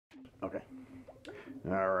Okay.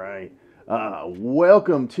 All right.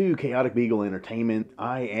 Welcome to Chaotic Beagle Entertainment.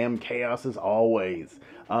 I am Chaos as always.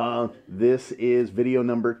 This is video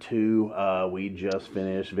number 2. We just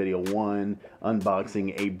finished video 1,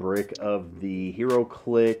 unboxing a brick of the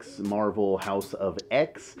Heroclix Marvel House of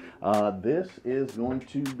X. This is going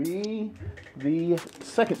to be the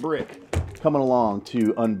second brick coming along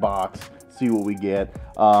to unbox, see what we get.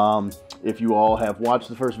 If you all have watched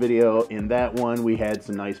the first video, in that one we had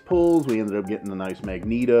some nice pulls. We ended up getting a nice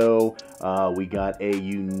Magneto. We got a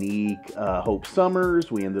unique Hope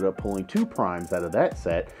Summers. We ended up pulling 2 primes out of that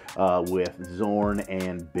set with Zorn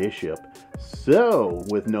and Bishop. So,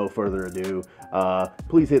 with no further ado,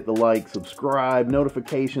 please hit the like, subscribe,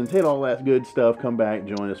 notifications, hit all that good stuff. Come back,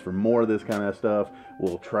 join us for more of this kind of stuff.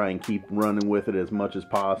 We'll try and keep running with it as much as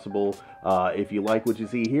possible. If you like what you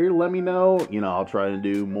see here, let me know. You know, I'll try to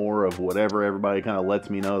do more of whatever everybody kind of lets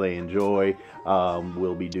me know they enjoy.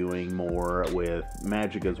 We'll be doing more with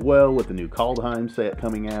Magic as well, with the new Kaldheim set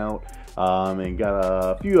coming out. And got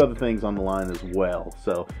a few other things on the line as well.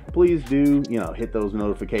 So please do, you know, hit those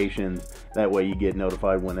notifications. That way you get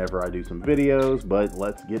notified whenever I do some videos. But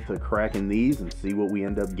let's get to cracking these and see what we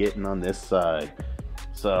end up getting on this side.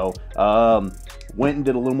 So, went and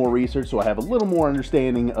did a little more research, so I have a little more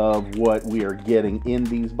understanding of what we are getting in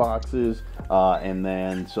these boxes, and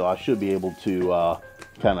then so I should be able to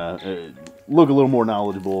kind of look a little more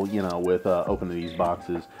knowledgeable, you know, with opening these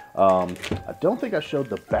boxes. I don't think I showed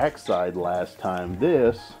the back side last time.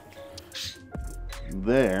 This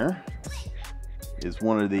there is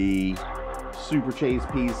one of the Super Chase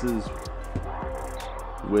pieces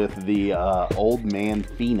with the Old Man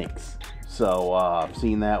Phoenix. So, I've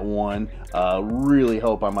seen that one. Really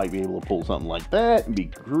hope I might be able to pull something like that. It'd be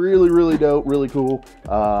really, really dope, really cool.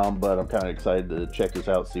 But I'm kind of excited to check this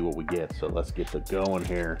out, see what we get. So let's get to going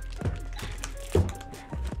here.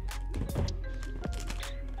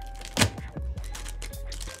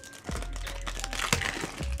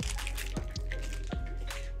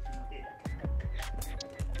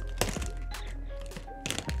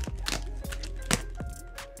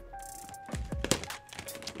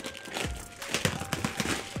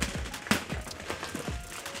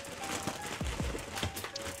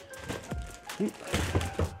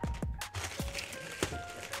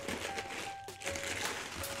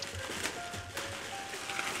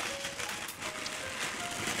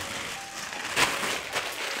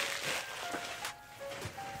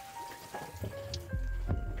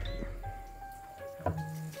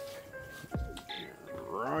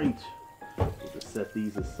 Right, we'll just set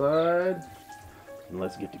these aside and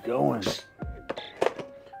let's get to going.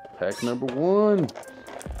 Pack number 1.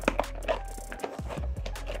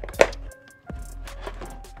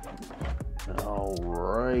 All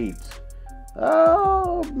right.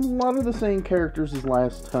 A lot of the same characters as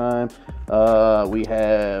last time. We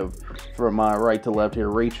have, from my right to left here,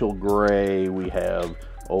 Rachel Gray. We have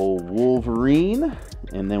old Wolverine,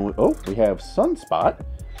 and then we have Sunspot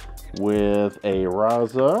with a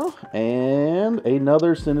Raza and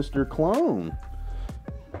another Sinister clone.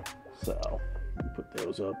 So, put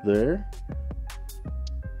those up there.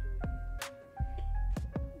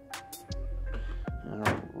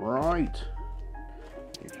 All right.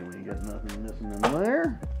 Make sure we ain't got nothing missing in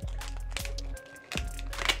there.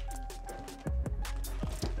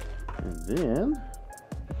 And then,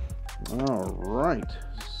 all right.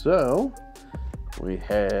 So, we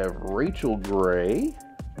have Rachel Gray,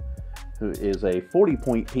 who is a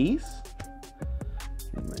 40-point piece.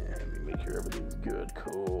 And then, let me make sure everything's good.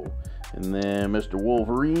 Cool. And then Mr.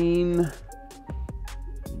 Wolverine,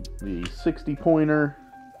 the 60-pointer.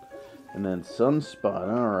 And then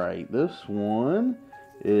Sunspot. All right, this one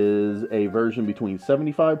is a version between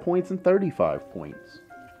 75 points and 35 points.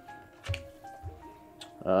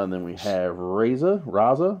 And then we have Raza,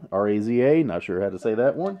 R-A-Z-A. Not sure how to say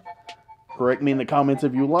that one. Correct me in the comments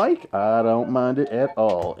if you like. I don't mind it at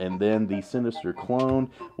all. And then the Sinister clone.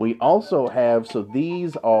 We also have, so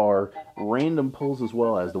these are random pulls as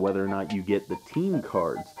well as to whether or not you get the team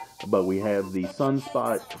cards. But we have the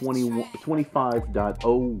Sunspot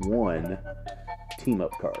 25.01 team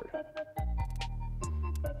up card.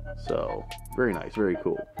 So, very nice, very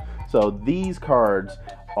cool. So these cards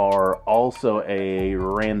are also a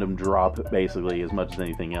random drop, basically, as much as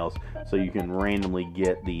anything else. So you can randomly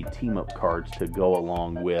get the team-up cards to go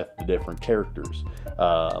along with the different characters.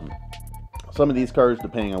 Some of these cards,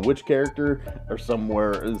 depending on which character, are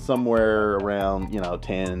somewhere around, you know,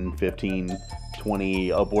 10, 15,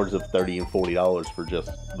 20, upwards of $30 and $40 for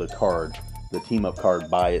just the card, the team-up card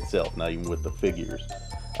by itself, not even with the figures.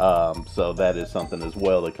 So that is something as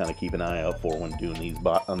well to kind of keep an eye out for when doing these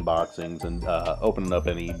unboxings and opening up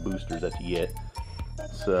any boosters that you get.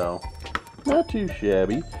 So, not too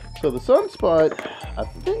shabby. So the Sunspot, I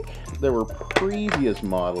think there were previous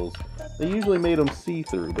models. They usually made them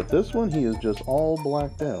see-through, but this one, he is just all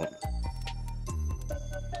blacked out.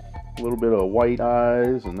 A little bit of white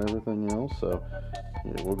eyes and everything else. So,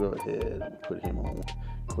 yeah, we'll go ahead and put him on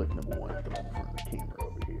click number 1 in front of the camera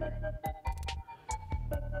over here.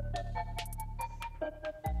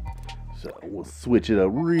 So we'll switch it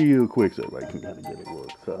up real quick so everybody can kind of get a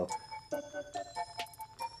look. So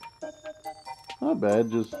not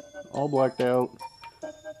bad, just all blacked out.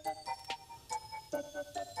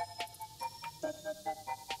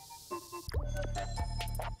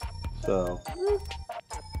 So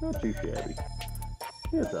not too shabby.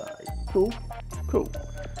 It's alright. Cool. Cool.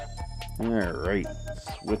 Alright.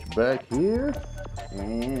 Switch back here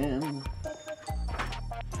and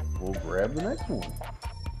we'll grab the next one.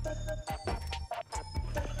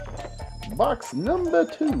 Box number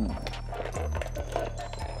 2.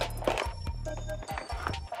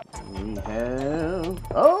 We have,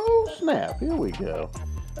 oh snap, here we go.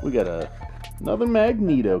 We got another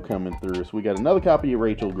Magneto coming through. So we got another copy of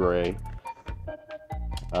Rachel Gray.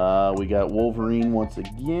 We got Wolverine once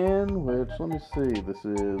again, which, let me see, this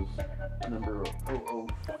is number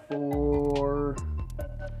 004.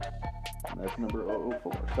 That's number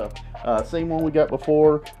 004. So, same one we got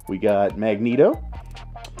before. We got Magneto.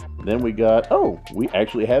 Then we got, oh, we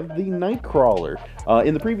actually have the Nightcrawler.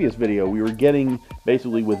 In the previous video, we were getting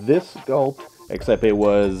basically with this sculpt, except it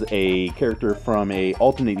was a character from a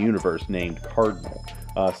alternate universe named Cardinal.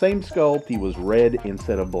 Same sculpt, he was red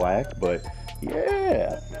instead of black, but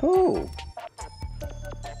yeah, cool.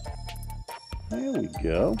 There we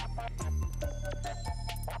go.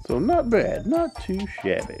 So not bad, not too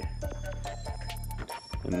shabby.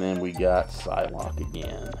 And then we got Psylocke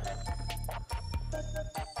again.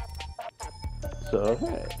 So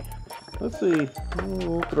hey, let's see.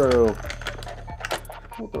 We'll throw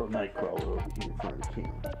Nightcrawler over here in front of the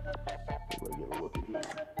camera. Everybody get a look at here.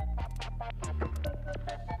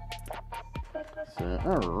 So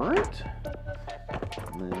all right.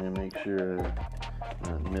 And then make sure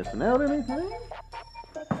I'm not missing out anything.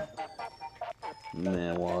 And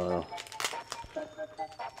then we'll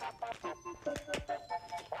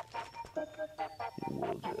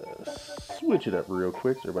just switch it up real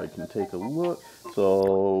quick so everybody can take a look.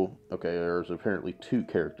 So, okay, there's apparently 2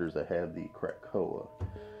 characters that have the Krakoa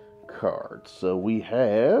card. So we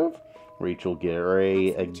have Rachel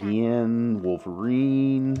Gray again,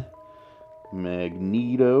 Wolverine,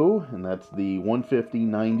 Magneto, and that's the 150,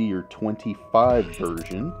 90, or 25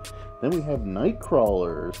 version. Then we have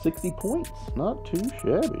Nightcrawler, 60 points, not too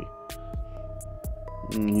shabby.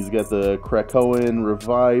 He's got the Krakoan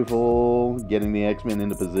revival, getting the X-Men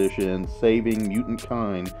into position, saving mutant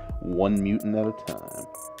kind, 1 mutant at a time.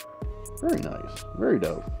 Very nice, very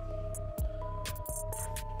dope.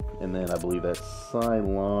 And then I believe that's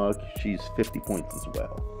Psylocke, she's 50 points as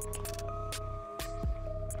well.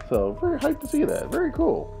 So, very hyped to see that, very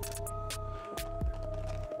cool.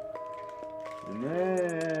 And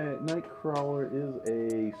that Nightcrawler is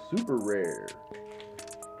a super rare.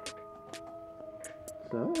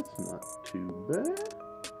 So that's not too bad.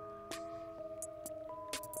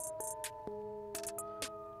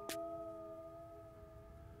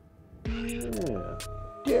 Yeah,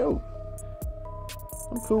 dope.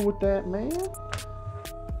 I'm cool with that, man.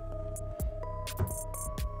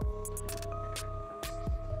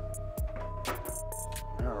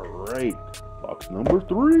 All right, box number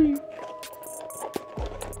 3.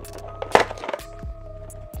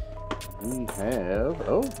 We have,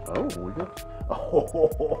 we got,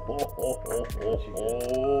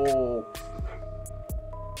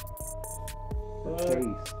 Chase.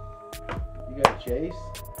 You got Chase?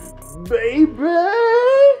 Baby!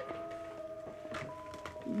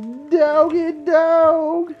 Doggy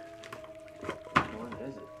dog! What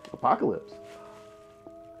is it? Apocalypse.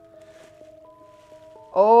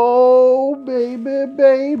 Oh, baby,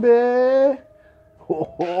 baby!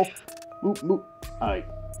 Boop, boop. Alright.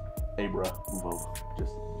 Hey, bro, move over.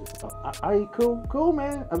 Just, alright, cool,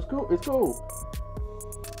 man. It's cool, it's cool.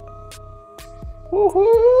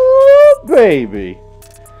 Woohoo, baby.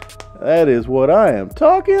 That is what I am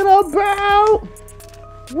talking about.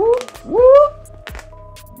 Whoop, whoop.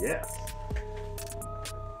 Yes.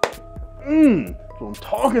 That's what I'm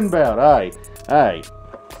talking about. Alright.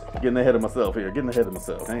 Getting ahead of myself here.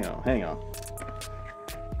 Hang on.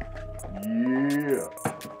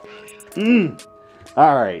 Yeah.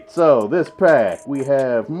 Alright, so this pack, we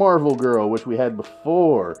have Marvel Girl, which we had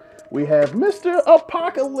before. we have Mr.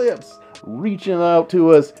 Apocalypse reaching out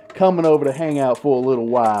to us, coming over to hang out for a little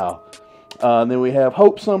while. And then we have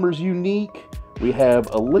Hope Summers Unique. We have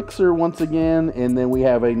Elixir once again, and then we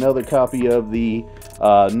have another copy of the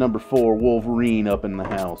number 4 Wolverine up in the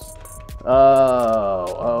house.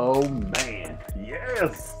 Oh man,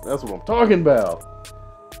 yes, that's what I'm talking about.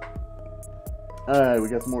 All right, we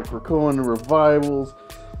got some more Krakoan revivals.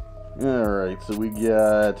 All right, so we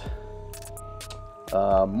got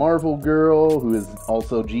Marvel Girl, who is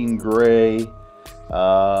also Jean Grey,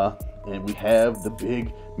 and we have the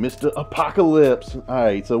big Mr. Apocalypse. All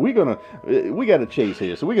right, so we got a chase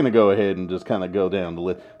here, so we're gonna go ahead and just kind of go down the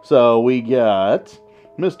list. So we got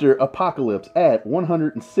Mr. Apocalypse at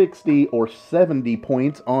 160 or 70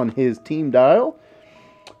 points on his team dial,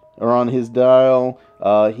 or on his dial.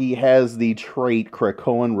 He has the trait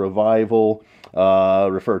Krakoan Revival,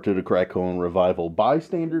 referred to the Krakoan Revival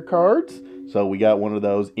bystander cards. So we got one of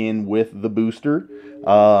those in with the booster.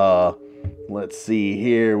 Let's see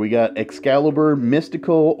here. We got Excalibur,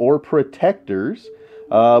 Mystical, or Protectors,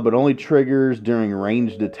 but only triggers during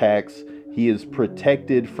ranged attacks. He is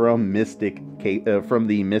protected from from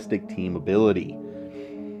the Mystic team ability.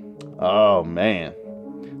 Oh man.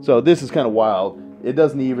 So this is kind of wild. It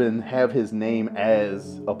doesn't even have his name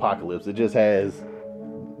as Apocalypse. It just has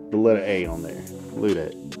the letter A on there. Look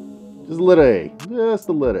at that. Just the letter A. Just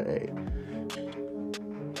the letter A.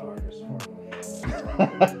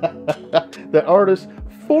 The artist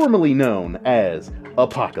formerly known as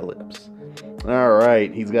Apocalypse.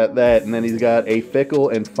 Alright, he's got that, and then he's got a fickle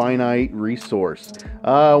and finite resource.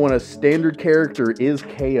 When a standard character is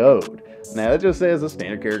KO'd. Now, it just says a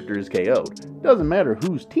standard character is KO'd. Doesn't matter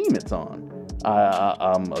whose team it's on.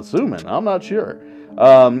 I'm assuming. I'm not sure.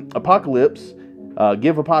 Apocalypse.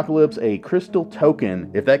 Give Apocalypse a crystal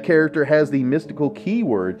token. If that character has the mystical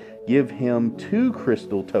keyword, give him 2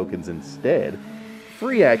 crystal tokens instead.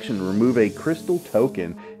 Free action, remove a crystal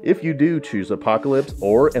token. If you do, choose Apocalypse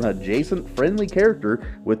or an adjacent friendly character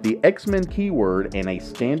with the X-Men keyword and a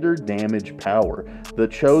standard damage power. The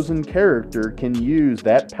chosen character can use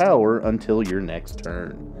that power until your next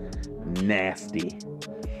turn. Nasty.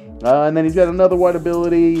 And then he's got another white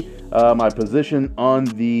ability. My position on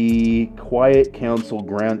the Quiet Council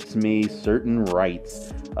grants me certain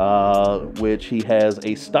rights, which he has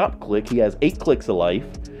a stop click. He has 8 clicks of life.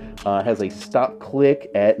 Has a stop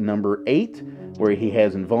click at number 8, where he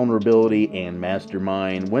has invulnerability and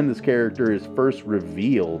mastermind. When this character is first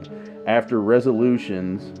revealed after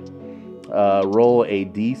resolutions, roll a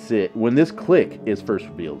d6. When this click is first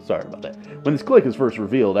revealed, sorry about that. When this click is first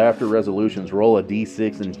revealed after resolutions, roll a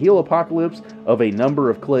d6 and heal Apocalypse of a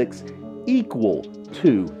number of clicks equal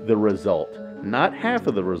to the result. Not half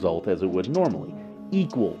of the result as it would normally.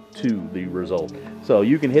 Equal to the result. So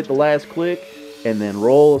you can hit the last click and then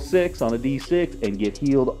roll a 6 on a d6 and get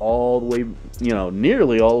healed all the way,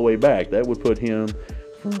 nearly all the way back. That would put him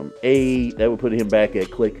back at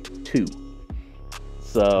click 2.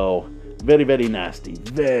 So very, very nasty.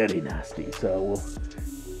 Very nasty. So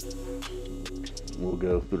we'll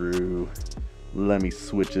go through. Let me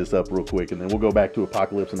switch this up real quick, and then we'll go back to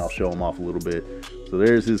Apocalypse, and I'll show him off a little bit. So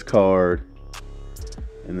there's his card,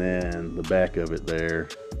 and then the back of it there.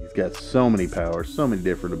 He's got so many powers, so many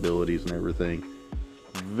different abilities and everything.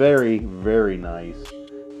 Very, very nice.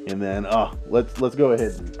 And then, let's go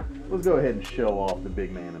ahead and show off the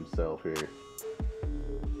big man himself here.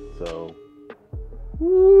 So,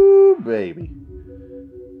 woo, baby.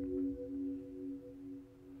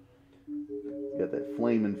 Got that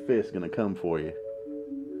flaming fist gonna come for you.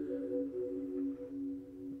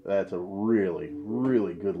 That's a really,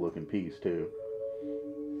 really good looking piece too.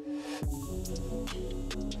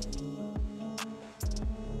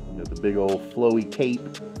 Got the big old flowy cape.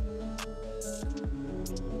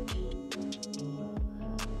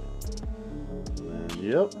 And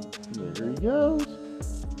yep, there he goes.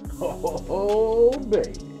 Oh,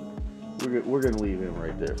 baby. We're gonna leave him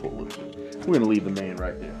right there for a little bit. We're gonna leave the man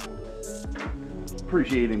right there for a little bit.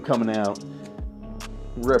 Appreciate him coming out,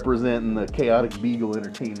 representing the Chaotic Beagle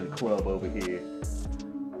Entertainment Club over here.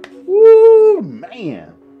 Woo,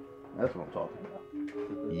 man. That's what I'm talking about.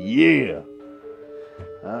 Yeah.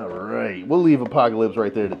 All right. We'll leave Apocalypse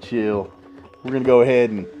right there to chill. We're going to go ahead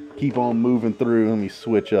and keep on moving through. Let me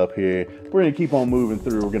switch up here. We're going to keep on moving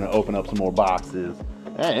through. We're going to open up some more boxes.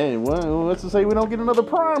 Hey, well, let's just say we don't get another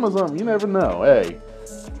prime or something. You never know. Hey.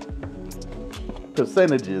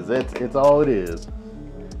 Percentages. It's all it is.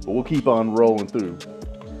 But we'll keep on rolling through.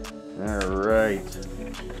 All right.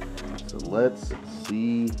 So let's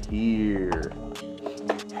see here.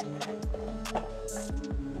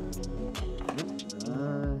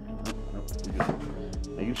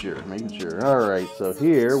 Making sure, making sure. All right, so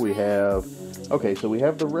here we have, okay, so we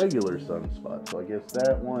have the regular sunspot. So I guess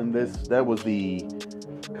that one, that was the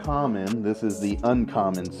common. This is the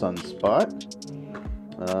uncommon sunspot.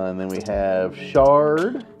 And then we have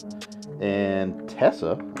Shard and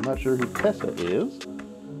Tessa. I'm not sure who Tessa is.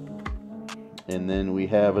 And then we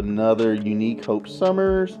have another unique Hope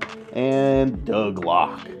Summers and Doug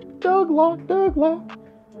Locke. Doug Locke, Doug Locke.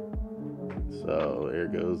 So there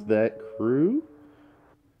goes that crew.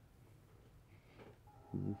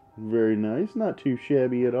 Very nice, not too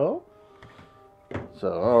shabby at all. So,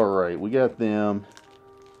 alright, we got them.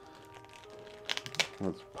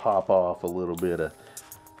 Let's pop off a little bit of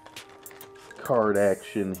card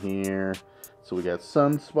action here. So we got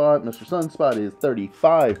Sunspot. Mr. Sunspot is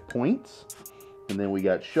 35 points. And then we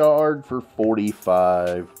got Shard for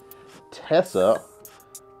 45. Tessa,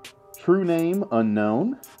 true name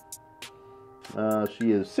unknown.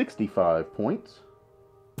 She is 65 points.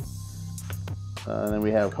 And then we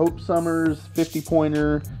have Hope Summers,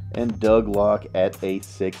 50-pointer, and Doug Locke at a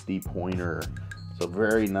 60-pointer. So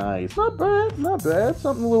very nice. Not bad, not bad.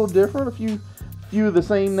 Something a little different. A few of the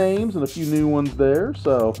same names and a few new ones there.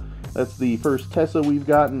 So that's the first Tessa we've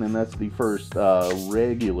gotten, and that's the first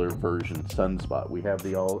regular version Sunspot. We have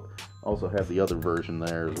the also have the other version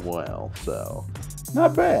there as well. So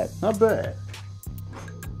not bad, not bad.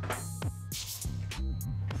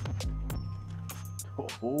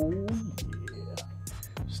 Oh yeah.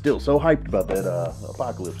 Still so hyped about that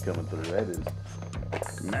apocalypse coming through. That is,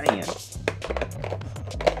 man.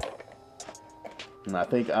 And I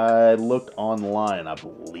think I looked online. I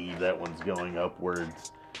believe that one's going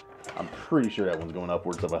upwards. I'm pretty sure that one's going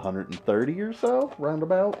upwards of 130 or so,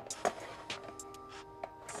 roundabout.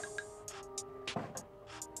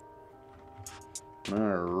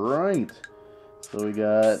 Alright. So we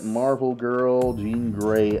got Marvel Girl, Jean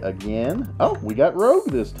Grey again. Oh, we got Rogue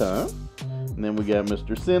this time. And then we got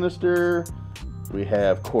Mr. Sinister. We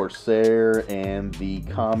have Corsair and the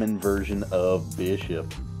common version of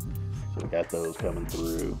Bishop. So we got those coming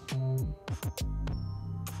through.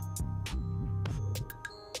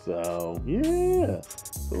 So, yeah.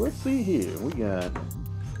 So let's see here. We got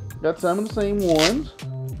some of the same ones.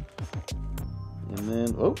 And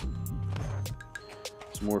then, oh.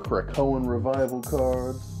 Some more Krakoan Revival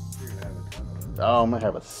cards. Oh, I'm going to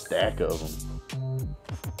have a stack of them.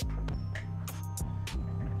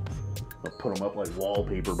 I'll put them up like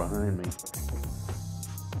wallpaper behind me.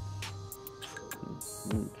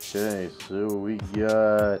 Okay, so we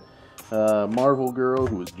got Marvel Girl,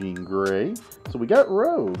 who is Jean Grey. So we got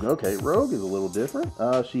Rogue. Okay, Rogue is a little different.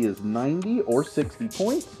 She is 90 or 60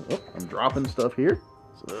 points. Oh, I'm dropping stuff here.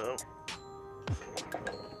 So,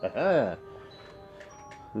 aha.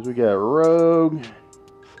 As we got Rogue.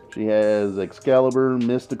 She has Excalibur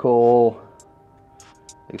Mystical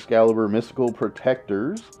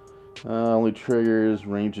Protectors. Only triggers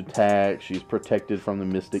range attack. She's protected from the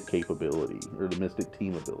Mystic capability, or the Mystic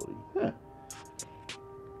team ability. Huh.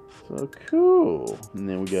 So cool. And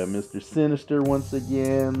then we got Mr. Sinister once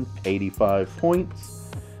again, 85 points.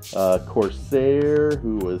 Corsair,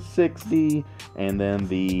 who was 60. And then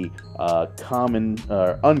the uncommon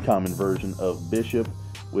version of Bishop,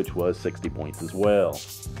 which was 60 points as well.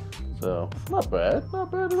 So, not bad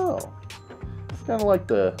at all. Kind of like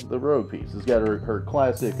the Rogue piece. It's got her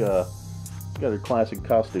classic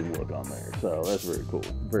costume look on there, so that's very cool,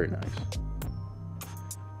 very nice.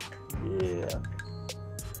 Yeah,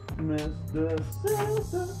 Mr.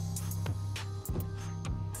 Sinister.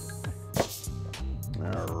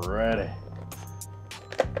 Alrighty.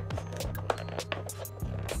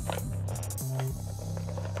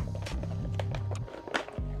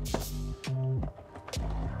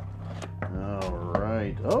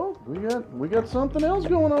 Oh, we got something else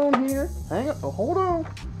going on here. Hang on. Oh, hold on.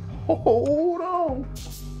 Hold on.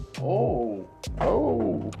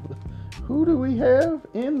 Oh. Who do we have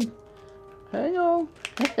in? Hang on.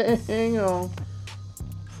 Hang on.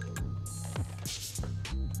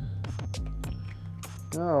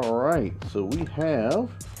 All right. So we have.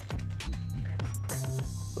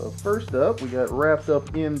 So first up, we got wrapped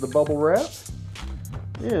up in the bubble wrap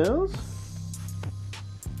is.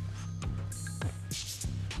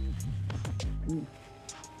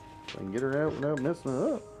 I can get her out without messing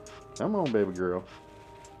it up. Come on, baby girl.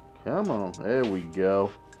 Come on. There we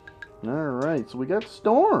go. Alright, so we got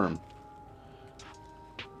Storm.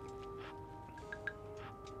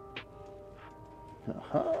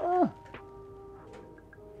 Aha.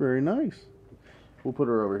 Very nice. We'll put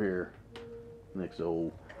her over here next to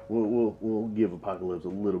old. We'll give Apocalypse a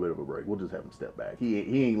little bit of a break. We'll just have him step back. He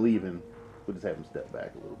ain't leaving. We'll just have him step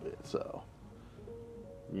back a little bit. So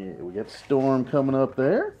Yeah, we got Storm coming up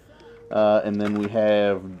there. And then we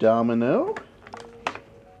have Domino.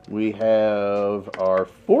 We have our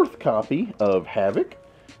 4th copy of Havoc.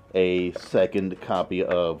 A 2nd copy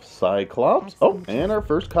of Cyclops. Oh, and our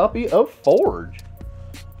 1st copy of Forge.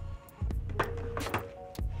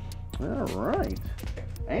 Alright.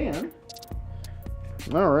 And,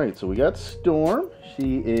 alright, so we got Storm.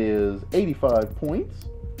 She is 85 points.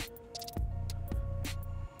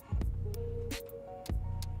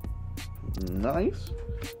 Nice.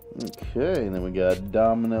 Okay, and then we got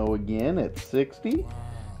Domino again at 60.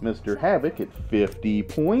 Mr. Havoc at 50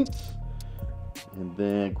 points. And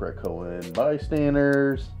then Krakoan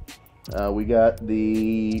Bystanders. We got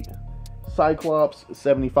the Cyclops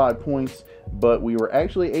 75 points, but we were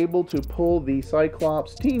actually able to pull the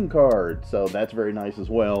Cyclops team card, so that's very nice as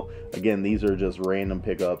well. Again, these are just random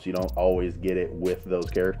pickups. You don't always get it with those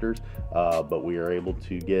characters, but we are able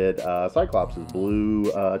to get Cyclops'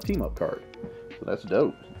 blue team up card. So that's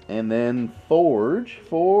dope. And then Forge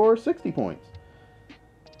for 60 points.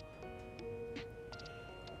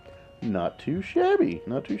 Not too shabby.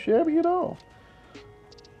 Not too shabby at all.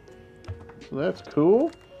 So that's cool.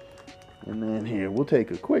 And then here, we'll take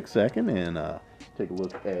a quick second and take a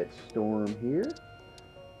look at Storm here.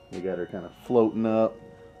 We got her kind of floating up.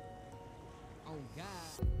 Oh, God.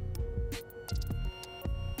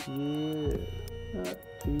 Yeah, not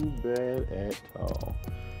too bad at all.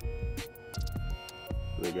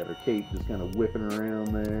 So they got her cape just kind of whipping around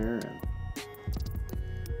there. And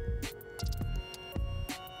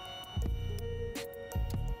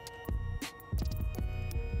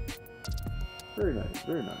very nice,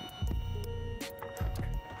 very nice.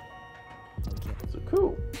 So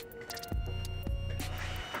cool.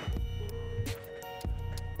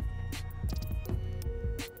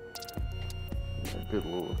 Yeah, good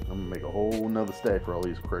lord. I'm gonna make a whole nother stack for all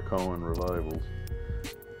these Krakoan revivals.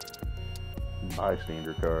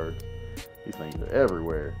 Bystander cards. These things are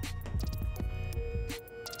everywhere.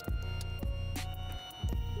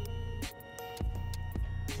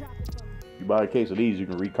 You buy a case of these, you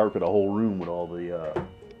can recarpet a whole room with all the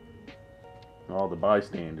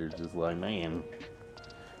bystanders. Just like, man,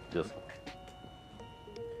 just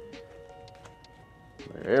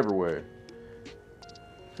they're everywhere.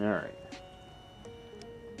 All right,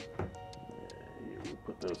 we'll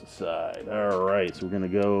put those aside. All right, so we're gonna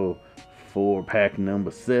go for pack number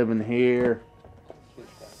 7 here.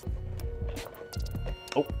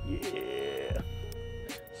 Oh yeah,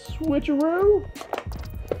 switcheroo.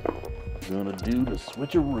 Gonna do the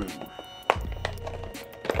switcheroo.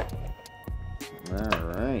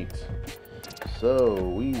 Alright. So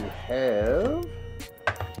we have...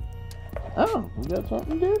 Oh, we got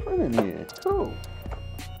something different in here. Cool.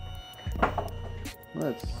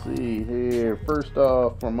 Let's see here. First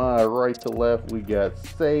off, from my right to left, we got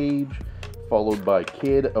Sage, followed by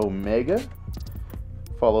Kid Omega,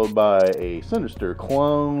 followed by a Sinister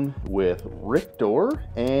clone with Rictor,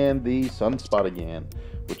 and the Sunspot again,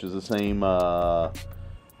 which is the same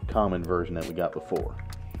common version that we got before.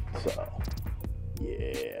 So,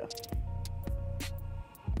 yeah.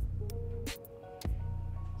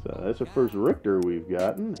 So that's the first Richter we've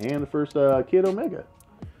gotten, and the first Kid Omega.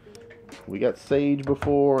 We got Sage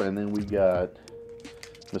before, and then we got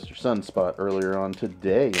Mr. Sunspot earlier on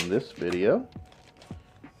today in this video.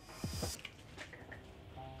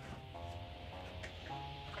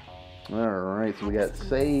 Alright, so we got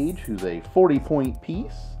Sage, who's a 40-point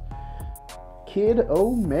piece. Kid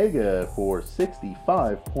Omega for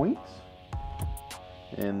 65 points.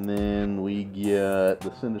 And then we get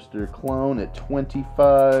the Sinister Clone at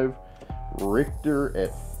 25. Richter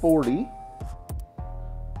at 40.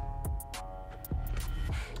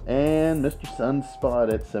 And Mr.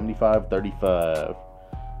 Sunspot at 75-35.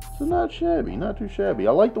 So not shabby, not too shabby.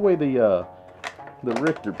 I like the way the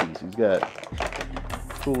Richter piece, he's got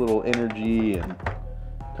cool little energy and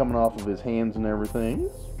coming off of his hands and everything.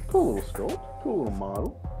 Cool little sculpt, cool little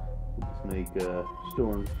model. We'll just make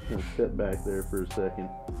Storm kind of step back there for a second.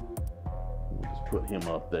 We'll just put him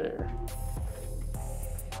up there.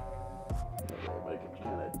 Everybody can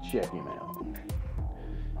kind of check him out.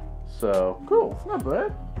 So cool, not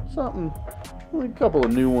bad. Something, a couple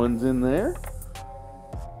of new ones in there.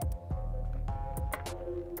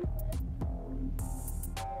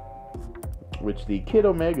 Which the Kid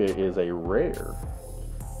Omega is a rare,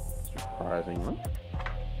 surprisingly.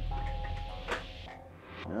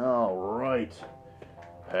 All right,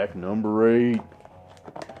 pack number 8.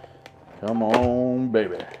 Come on,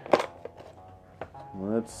 baby.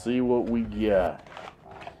 Let's see what we got.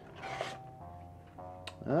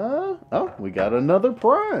 Oh, we got another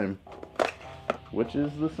Prime. which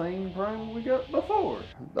is the same prime we got before.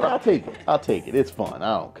 But I'll take it. I'll take it. It's fun.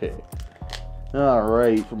 I don't care. All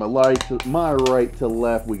right, from my right to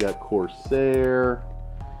left, we got Corsair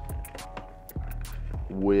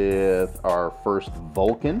with our first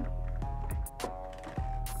Vulcan.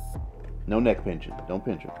 No neck pinching. Don't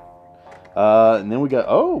pinch him. And then we got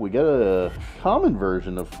a common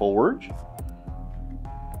version of Forge.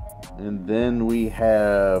 And then we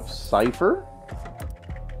have Cypher.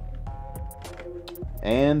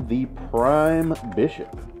 And the Prime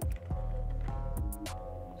Bishop.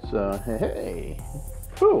 So, hey.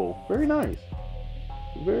 Cool. Very nice.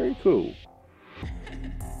 Very cool.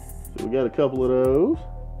 So we got a couple of those.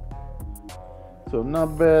 So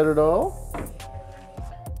not bad at all.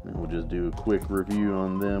 And we'll just do a quick review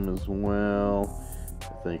on them as well.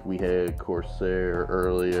 I think we had Corsair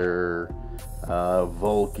earlier.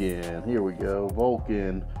 Vulcan. Here we go.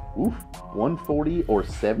 Vulcan. Oof. 140 or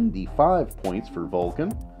 75 points for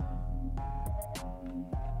Vulcan.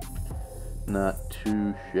 Not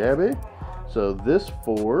too shabby. So this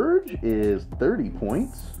Forge is 30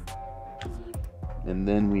 points. And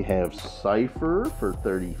then we have Cypher for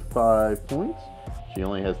 35 points. She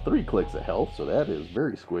only has 3 clicks of health, so that is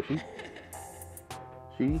very squishy.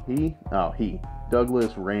 He.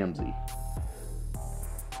 Douglas Ramsey.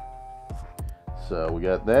 So we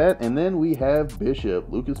got that. And then we have Bishop,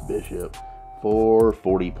 Lucas Bishop, for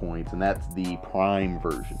 40 points. And that's the Prime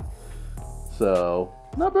version. So,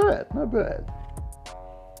 not bad, not bad.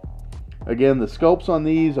 Again, the sculpts on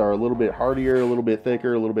these are a little bit hardier, a little bit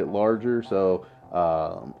thicker, a little bit larger. So,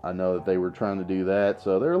 I know that they were trying to do that.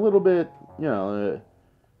 So, they're a little bit, you know,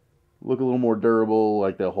 look a little more durable,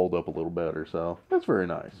 like they'll hold up a little better. So, that's very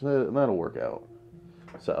nice. That'll work out.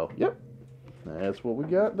 So, yep. That's what we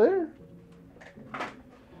got there.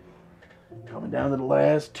 Coming down to the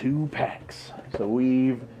last 2 packs. So,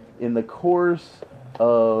 we've, in the course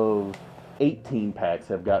of 18 packs,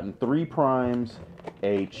 have gotten 3 primes,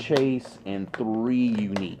 a chase, and 3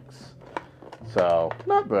 uniques. So,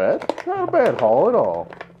 not bad. Not a bad haul at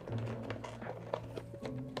all.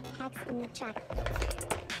 Packs in the track.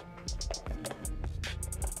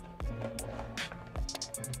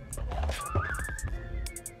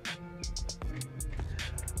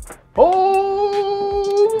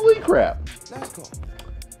 Holy crap. Let's go.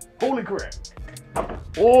 Holy crap.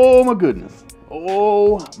 Oh my goodness.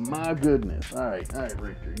 Oh my goodness. All right,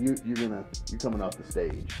 Richter. You're coming off the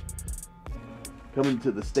stage. Coming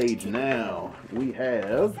to the stage now, we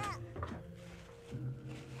have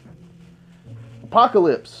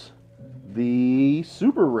Apocalypse, the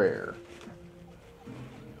super rare.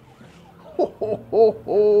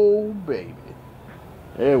 Ho, baby.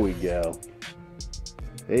 There we go.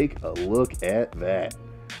 Take a look at that.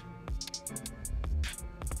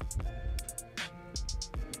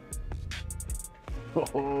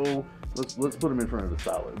 Oh, let's put him in front of the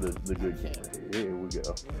solid, the good can. Here we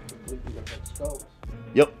go.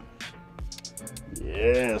 Yep.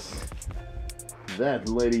 Yes. That,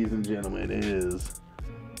 ladies and gentlemen, is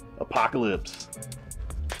Apocalypse.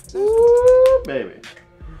 Ooh, baby.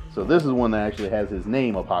 So this is one that actually has his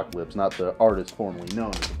name, Apocalypse, not the artist formerly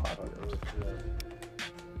known as Apocalypse.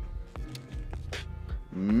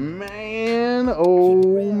 Man,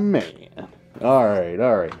 oh man. All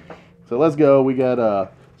right. So let's go. We got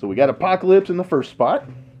Apocalypse in the first spot.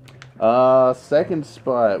 Second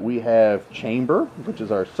spot, we have Chamber, which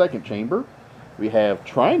is our second Chamber. We have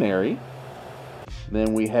Trinary.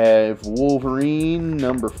 Then we have Wolverine,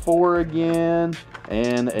 number 4 again,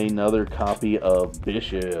 and another copy of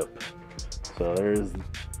Bishop. So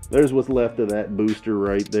there's what's left of that booster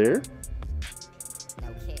right there.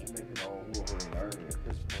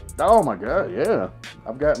 Oh my god, yeah.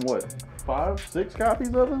 I've gotten what, 5, 6 copies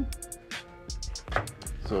of them?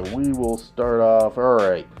 So we will start off,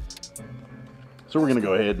 alright. So we're going to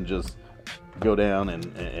go ahead and just go down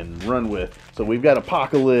and run with. So we've got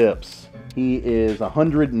Apocalypse. He is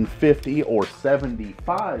 150 or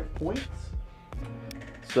 75 points.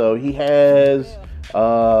 So he has,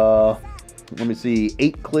 let me see,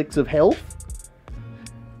 8 clicks of health.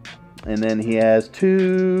 And then he has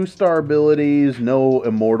 2 star abilities, no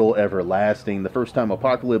immortal everlasting. The first time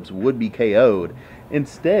Apocalypse would be KO'd.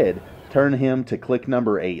 Instead, turn him to click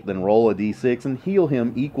number 8, then roll a d6 and heal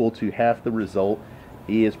him equal to half the result.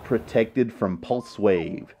 He is protected from Pulse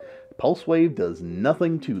Wave. Pulse Wave does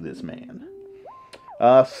nothing to this man.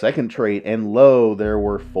 Second trait, and lo, there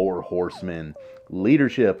were 4 horsemen.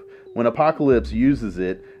 Leadership. When Apocalypse uses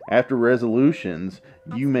it, after resolutions,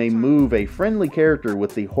 you may move a friendly character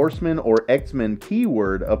with the Horseman or X-Men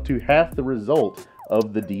keyword up to half the result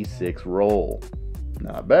of the d6 roll.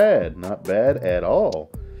 Not bad at all.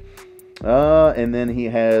 And then he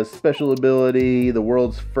has special ability, the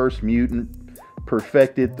world's first mutant,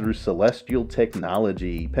 perfected through celestial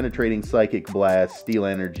technology, penetrating psychic blast, steel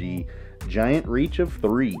energy, giant reach of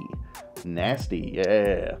 3. Nasty,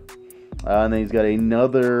 yeah. And then he's got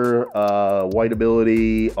another white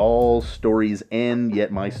ability, all stories end,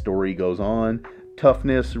 yet my story goes on.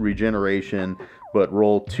 Toughness, regeneration, but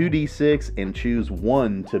roll 2d6 and choose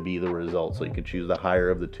 1 to be the result. So you can choose the higher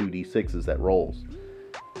of the 2d6s that rolls.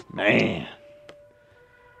 Man.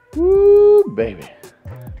 Woo, baby.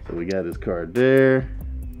 So we got his card there.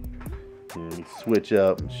 And let me switch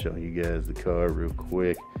up and show you guys the card real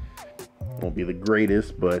quick. Won't be the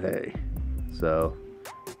greatest, but hey. So,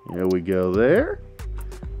 here we go there.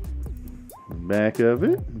 Back of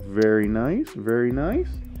it. Very nice, very nice.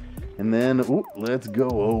 And then, let's go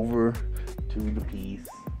over to the piece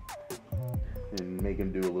and make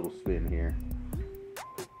him do a little spin here.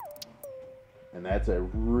 And that's a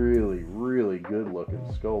really, really good looking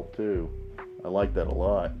sculpt too. I like that a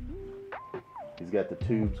lot. He's got the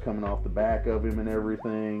tubes coming off the back of him and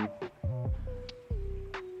everything.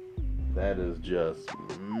 That is just,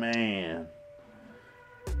 man.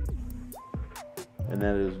 And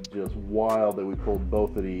that is just wild that we pulled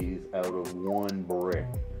both of these out of one brick.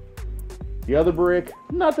 The other brick,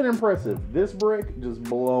 not that impressive. This brick, just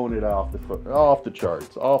blowing it off the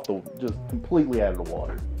charts, just completely out of the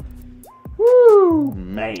water. Woo,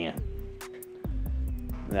 man.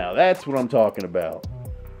 Now that's what I'm talking about.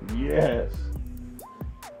 Yes.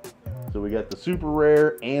 So we got the super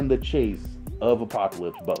rare and the chase of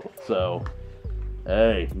Apocalypse both. So,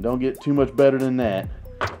 hey, don't get too much better than that.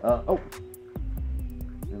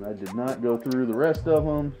 And I did not go through the rest of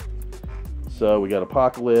them. So we got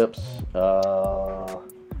Apocalypse. And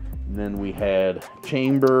then we had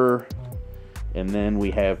Chamber. And then we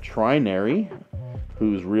have Trinary,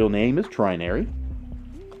 whose real name is Trinary,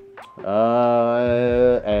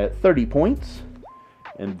 at 30 points.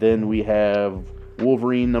 And then we have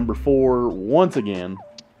Wolverine number 4 once again.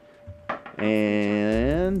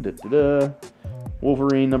 And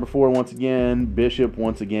Wolverine number 4 once again, Bishop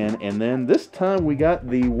once again. And then this time we got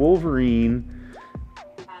the Wolverine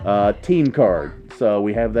team card. So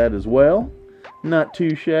we have that as well. Not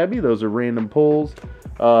too shabby. Those are random pulls.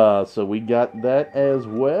 So we got that as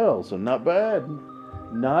well. So not bad.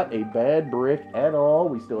 Not a bad brick at all.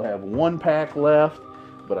 We still have 1 pack left,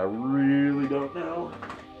 but I really don't know.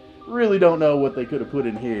 Really don't know what they could have put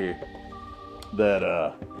in here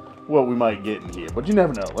that what we might get in here. But you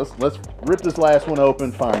never know. Let's rip this last one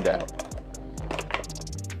open, find out.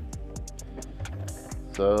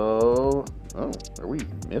 So, are we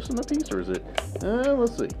missing a piece or is it?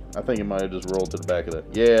 Let's see. I think it might have just rolled to the back of that.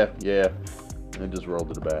 Yeah. It just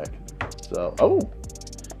rolled to the back. So, oh.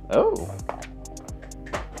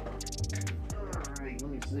 Alright, let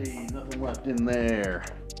me see. Nothing left in there.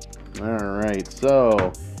 Alright,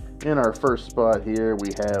 so in our first spot here we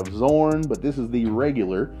have Zorn, but this is the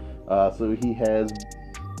regular. So he has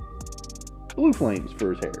blue flames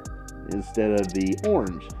for his hair instead of the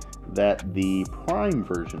orange that the Prime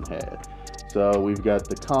version had. So we've got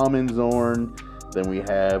the common Zorn, then we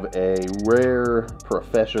have a rare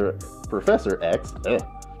Professor X.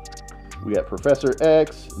 We got Professor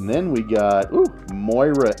X, and then we got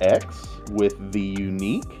Moira X with the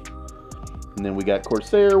unique. And then we got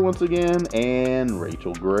Corsair once again, and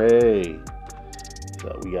Rachel Gray.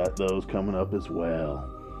 So we got those coming up as well.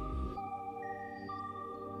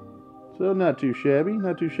 So not too shabby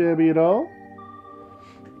at all.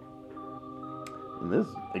 And this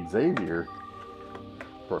Xavier,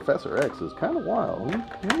 Professor X, is kind of wild.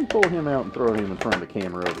 Let me pull him out and throw him in front of the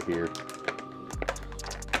camera over here.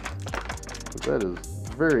 But that is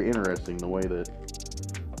very interesting, the way that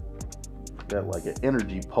got like an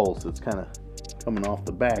energy pulse that's kind of coming off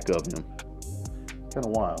the back of him. Kind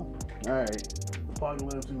of wild. Alright,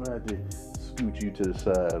 Apocalypse, I'm going to have to scoot you to the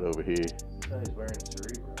side over here. I thought he's wearing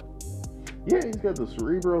Cerebro. Yeah, he's got the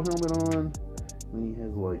Cerebro helmet on. And he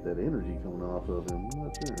has like that energy coming off of him. I'm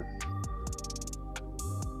not sure.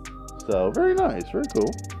 So, very nice, very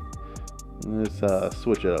cool. Let's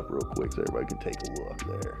switch it up real quick so everybody can take a look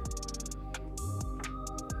there.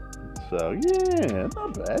 So, yeah,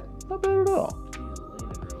 not bad. Not bad at all. He's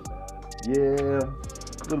leaning real bad. Yeah,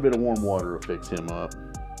 a little bit of warm water will fix him up.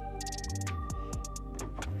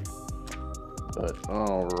 But,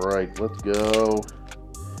 alright, let's go.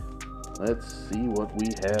 Let's see what we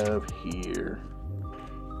have here.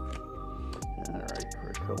 Alright,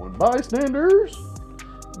 we're going bystanders.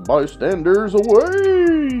 Bystanders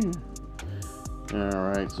away!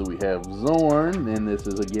 Alright, so we have Zorn, and this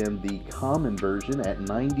is again the common version at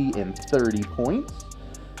 90 and 30 points.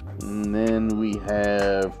 And then we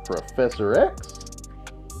have have Professor X,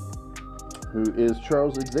 who is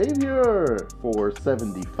Charles Xavier for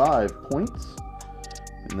 75 points.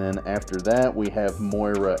 And then after that, we have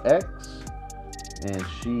Moira X, and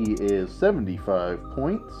she is 75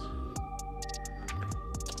 points.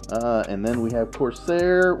 And then we have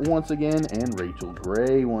Corsair once again, and Rachel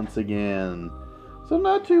Gray once again. So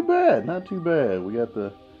not too bad, not too bad. We got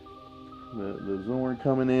the Zorn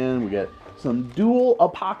coming in. We got some dual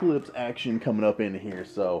Apocalypse action coming up in here.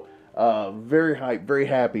 So very hyped, very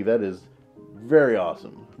happy. That is very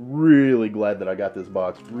awesome. Really glad that I got this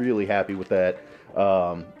box. Really happy with that.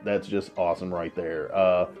 That's just awesome right there.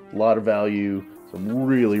 A lot of value. Some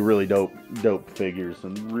really dope figures.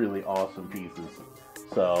 Some really awesome pieces.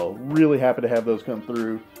 So really happy to have those come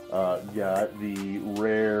through. Got the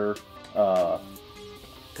rare,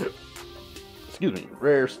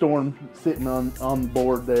 rare Storm sitting on the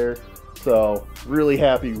board there. So really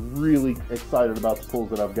happy, really excited about the pulls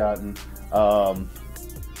that I've gotten.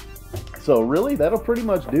 So really, that'll pretty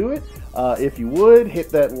much do it. If you would, hit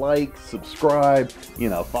that like, subscribe,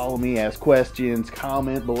 follow me, ask questions,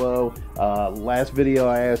 comment below. Last video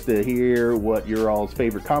I asked to hear what your all's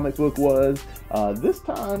favorite comic book was. This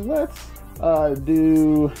time, let's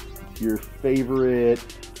do your favorite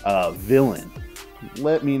villain.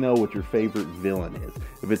 Let me know what your favorite villain is.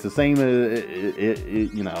 If it's the same,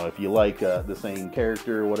 if you like the same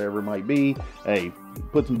character or whatever it might be, hey,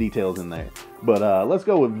 put some details in there. But let's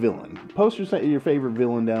go with villain. Post your favorite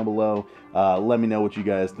villain down below. Let me know what you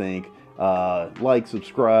guys think. Like,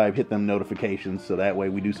 subscribe, hit them notifications so that way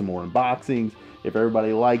we do some more unboxings. If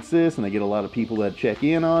everybody likes this and I get a lot of people that check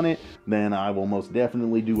in on it, then I will most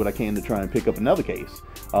definitely do what I can to try and pick up another case.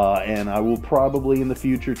 And I will probably in the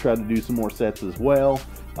future try to do some more sets as well.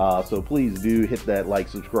 So please do hit that like,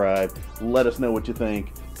 subscribe, let us know what you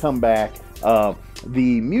think, come back.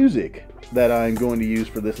 The music that I'm going to use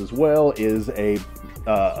for this as well is a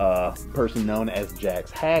person known as Jax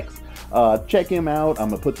Hacks. Check him out. I'm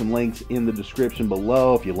going to put some links in the description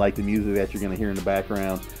below if you like the music that you're going to hear in the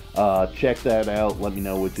background. Check that out. Let me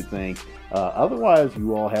know what you think. Otherwise,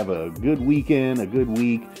 you all have a good weekend, a good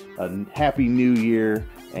week, a happy new year,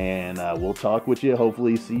 and we'll talk with you.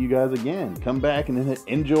 Hopefully see you guys again. Come back and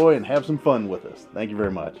enjoy and have some fun with us. Thank you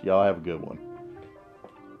very much. Y'all have a good one.